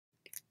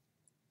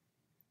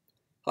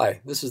Hi,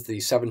 this is the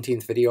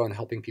 17th video on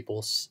helping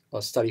people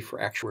study for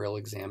Actuarial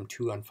Exam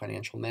 2 on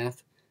Financial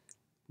Math.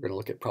 We're going to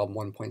look at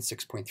problem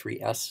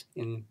 1.6.3s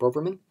in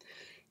Broverman.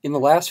 In the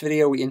last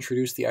video, we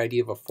introduced the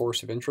idea of a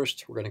force of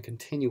interest. We're going to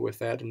continue with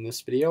that in this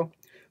video.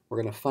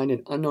 We're going to find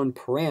an unknown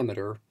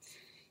parameter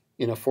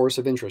in a force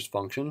of interest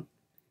function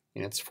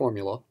in its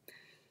formula,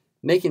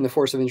 making the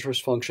force of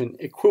interest function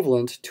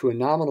equivalent to a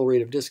nominal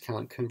rate of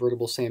discount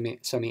convertible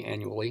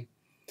semi-annually.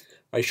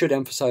 I should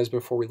emphasize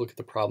before we look at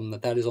the problem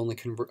that that is only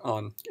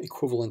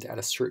equivalent at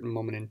a certain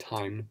moment in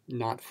time,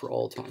 not for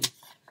all time.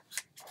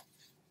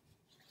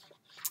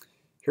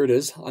 Here it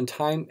is.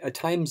 At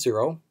time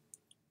 0,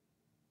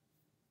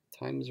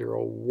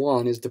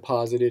 1 is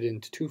deposited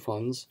into two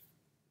funds,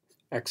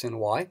 X and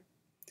Y.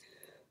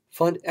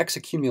 Fund X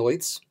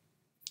accumulates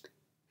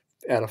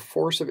at a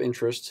force of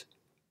interest,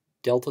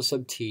 delta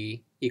sub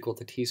t equal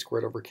to t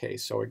squared over k.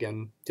 So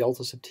again,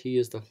 delta sub t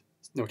is the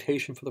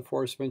notation for the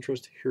force of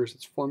interest. Here's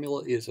its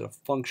formula. Is a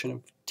function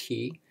of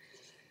t.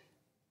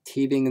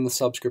 T being in the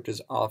subscript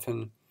is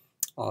often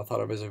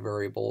thought of as a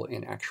variable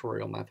in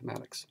actuarial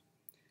mathematics.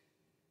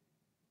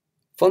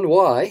 Fund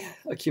Y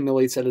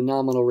accumulates at a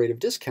nominal rate of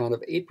discount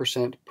of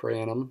 8% per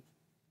annum,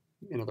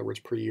 in other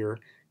words per year,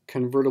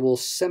 convertible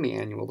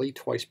semi-annually,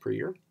 twice per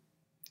year.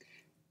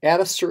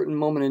 At a certain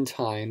moment in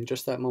time,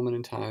 just that moment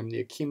in time, the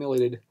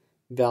accumulated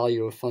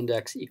value of Fund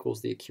X equals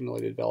the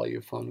accumulated value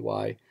of Fund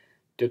Y.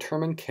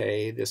 Determine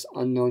K, this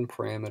unknown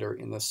parameter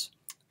in this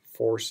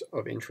force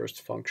of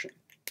interest function.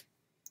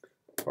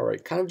 All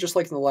right, kind of just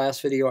like in the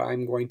last video,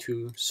 I'm going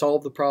to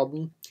solve the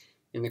problem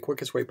in the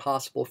quickest way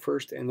possible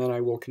first, and then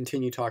I will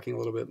continue talking a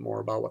little bit more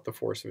about what the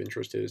force of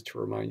interest is to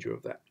remind you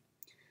of that.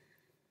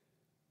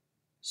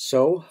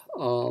 So,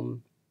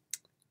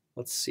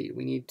 let's see,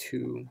 we need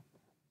to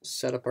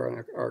set up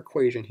our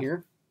equation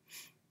here.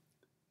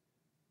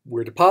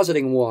 We're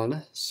depositing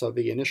 1, so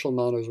the initial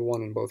amount is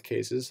 1 in both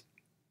cases.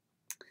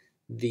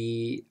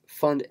 The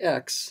Fund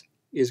X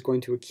is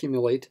going to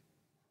accumulate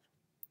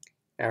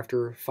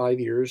after 5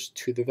 years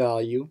to the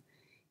value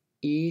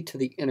e to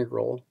the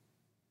integral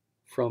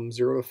from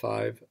 0 to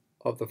 5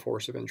 of the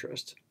force of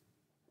interest,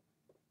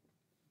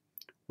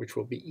 which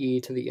will be e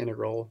to the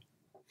integral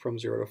from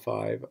 0 to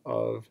 5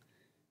 of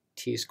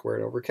t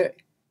squared over k.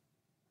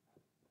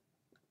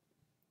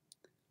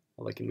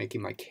 I like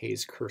making my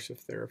k's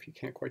cursive there. If you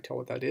can't quite tell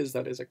what that is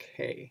a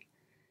k.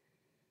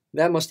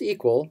 That must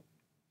equal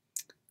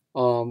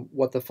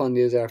what the fund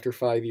is after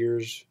 5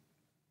 years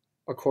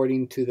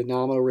according to the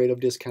nominal rate of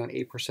discount,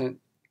 8%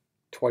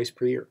 twice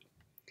per year.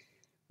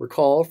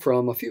 Recall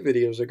from a few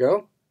videos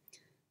ago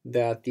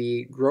that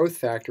the growth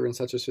factor in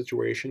such a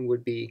situation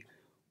would be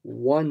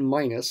 1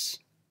 minus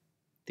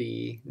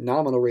the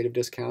nominal rate of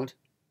discount,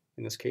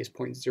 in this case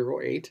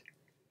 0.08,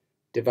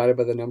 divided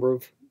by the number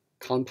of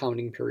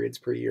compounding periods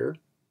per year,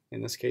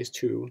 in this case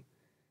 2,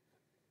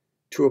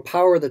 to a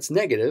power that's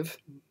negative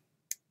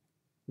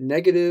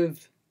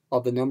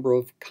of the number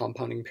of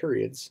compounding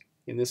periods,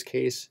 in this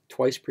case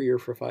twice per year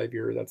for 5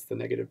 years, that's the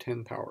negative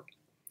 10 power,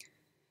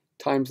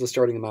 times the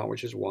starting amount,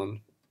 which is 1.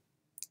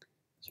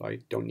 So I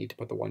don't need to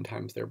put the 1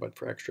 times there, but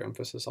for extra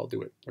emphasis I'll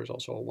do it. There's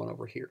also a 1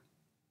 over here.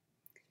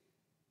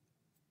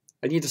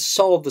 I need to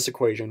solve this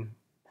equation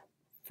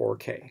for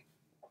k.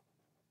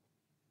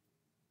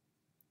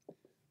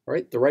 All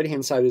right, the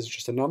right-hand side is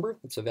just a number.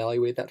 Let's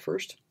evaluate that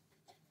first.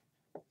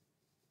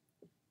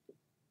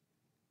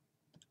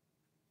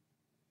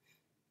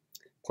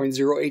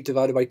 .08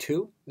 divided by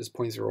 2 is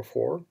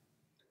 0.04.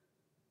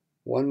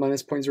 1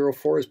 minus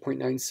 0.04 is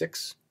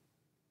 0.96.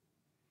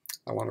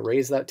 I want to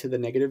raise that to the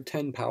negative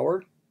 10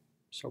 power.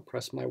 So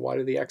press my y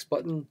to the x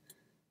button,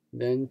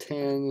 then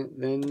 10,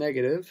 then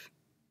negative.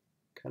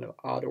 Kind of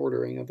odd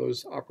ordering of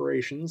those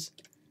operations.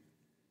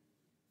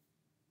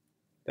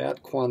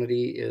 That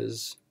quantity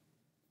is,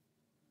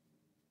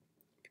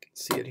 you can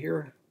see it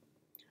here,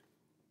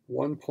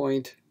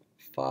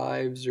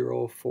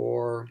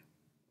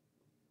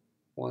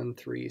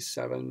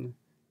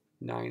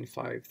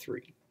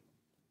 1.504137,953.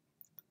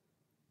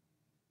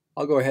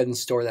 I'll go ahead and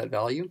store that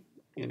value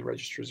in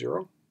register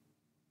 0.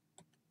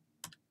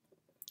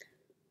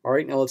 All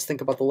right, now let's think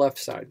about the left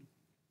side.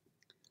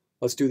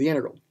 Let's do the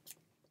integral.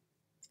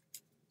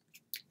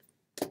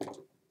 I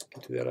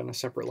can do that on a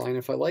separate line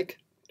if I like.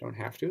 Don't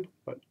have to,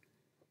 but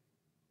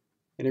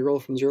integral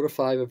from 0 to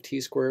 5 of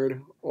t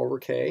squared over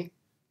k,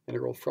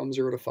 integral from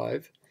 0 to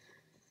 5,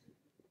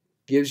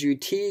 gives you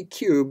t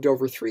cubed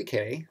over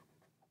 3k,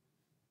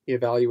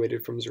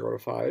 evaluated from 0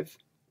 to 5,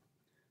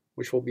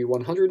 which will be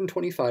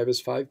 125 is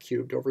 5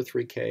 cubed over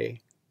 3k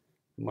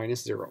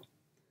minus 0.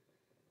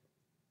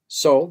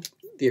 So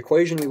the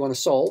equation we want to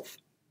solve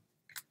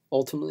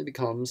ultimately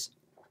becomes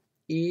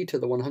e to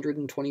the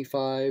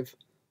 125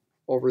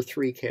 over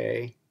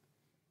 3k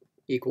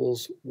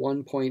equals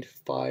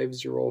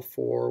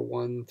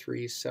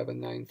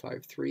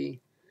 1.504137,953.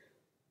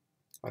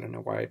 I don't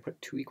know why I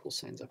put 2 equal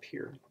signs up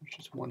here. It's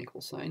just 1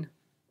 equal sign.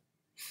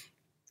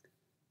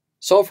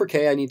 Solve for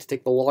k, I need to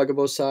take the log of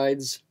both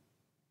sides.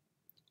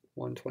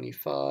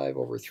 125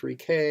 over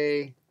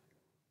 3k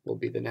will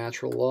be the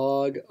natural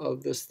log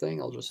of this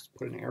thing. I'll just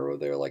put an arrow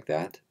there like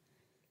that.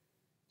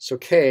 So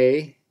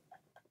k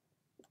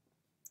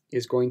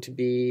is going to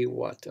be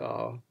what?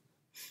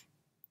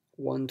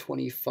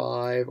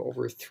 125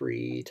 over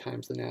 3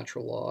 times the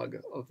natural log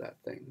of that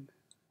thing.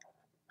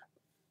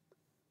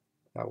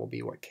 That will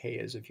be what k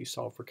is if you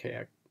solve for k.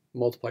 I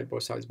multiplied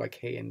both sides by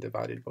k and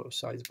divided both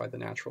sides by the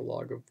natural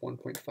log of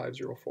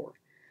 1.504. All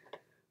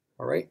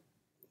right,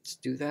 let's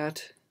do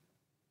that.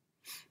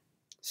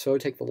 So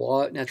take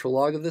the natural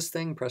log of this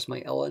thing, press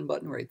my ln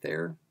button right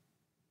there.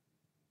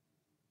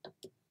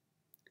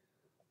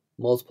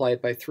 Multiply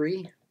it by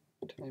 3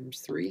 times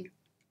 3.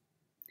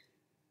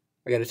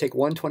 I got to take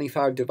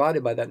 125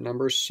 divided by that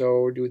number,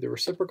 so do the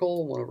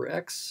reciprocal, 1 over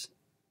x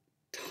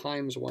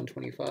times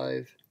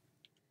 125.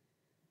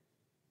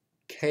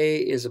 K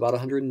is about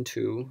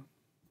 102.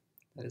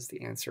 That is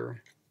the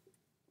answer.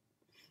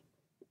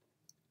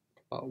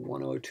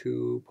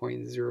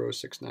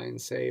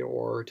 102.069, say,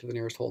 or to the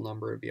nearest whole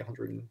number, it would be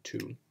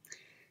 102.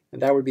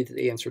 And that would be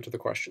the answer to the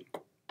question.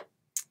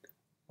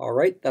 All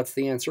right, that's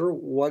the answer.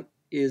 What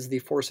is the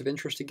force of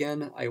interest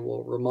again? I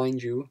will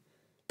remind you,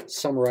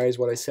 summarize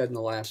what I said in the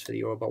last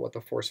video about what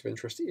the force of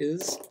interest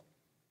is.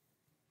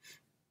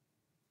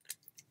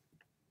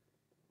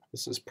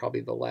 This is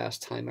probably the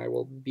last time I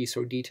will be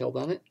so detailed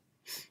on it.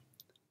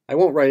 I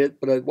won't write it,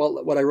 but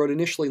what I wrote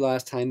initially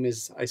last time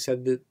is I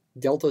said that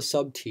delta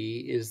sub t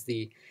is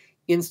the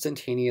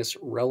instantaneous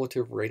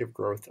relative rate of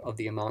growth of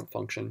the amount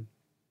function.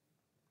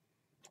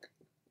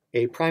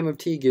 A prime of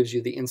t gives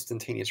you the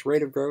instantaneous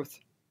rate of growth.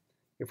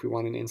 If we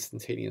want an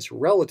instantaneous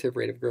relative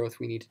rate of growth,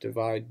 we need to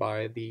divide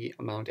by the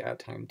amount at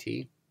time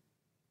t.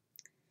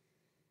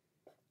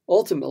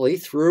 Ultimately,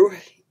 through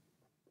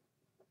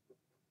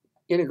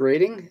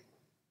integrating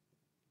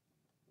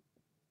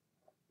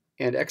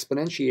and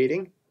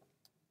exponentiating,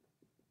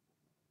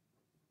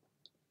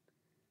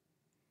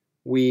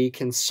 we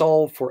can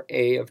solve for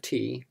a of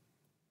t,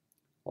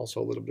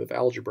 also a little bit of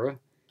algebra.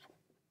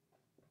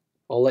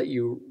 I'll let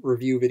you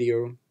review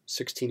video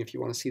 16 if you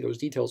want to see those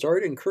details, or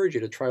I'd encourage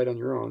you to try it on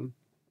your own.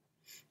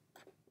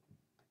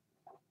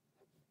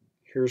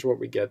 Here's what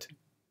we get.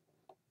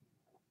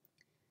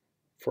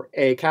 For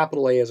a,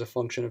 capital A as a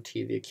function of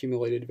t, the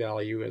accumulated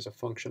value as a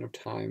function of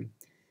time.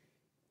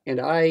 And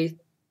I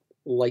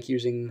like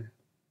using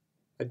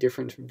a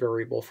different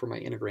variable for my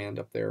integrand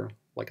up there,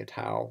 like a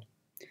tau,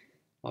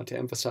 to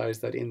emphasize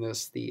that in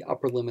this, the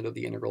upper limit of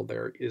the integral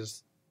there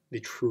is the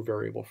true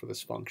variable for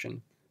this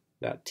function.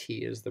 That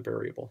t is the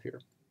variable here.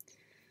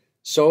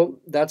 So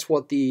that's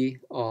what the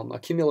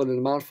accumulated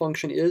amount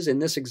function is. In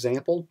this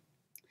example,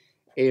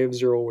 a of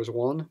 0 was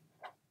 1.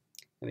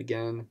 And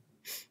again,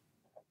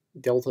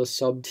 delta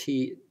sub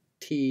t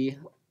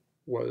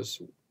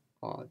was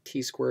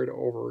t squared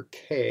over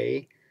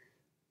k.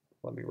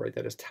 Let me write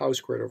that as tau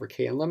squared over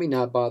k. And let me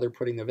not bother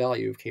putting the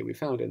value of k we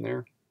found in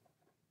there.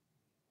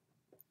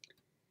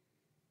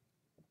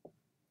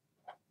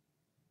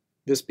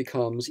 This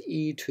becomes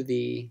e to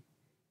the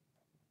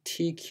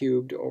t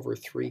cubed over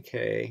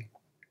 3k,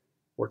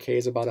 where k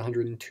is about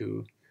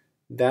 102.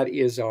 That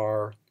is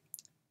our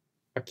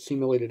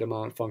accumulated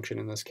amount function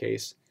in this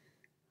case.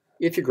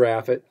 If you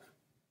graph it,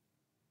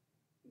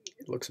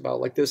 it looks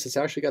about like this. It's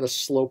actually got a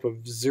slope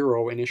of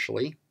 0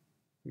 initially.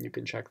 You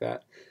can check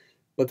that.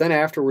 But then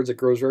afterwards it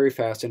grows very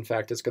fast. In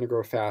fact, it's going to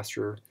grow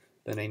faster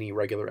than any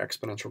regular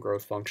exponential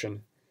growth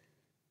function.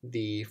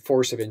 The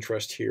force of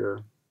interest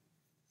here,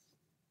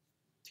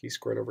 t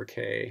squared over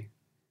k,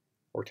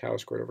 or tau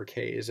squared over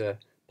k, is a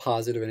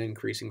positive and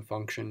increasing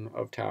function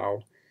of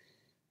tau.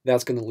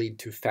 That's going to lead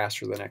to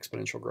faster than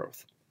exponential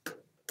growth.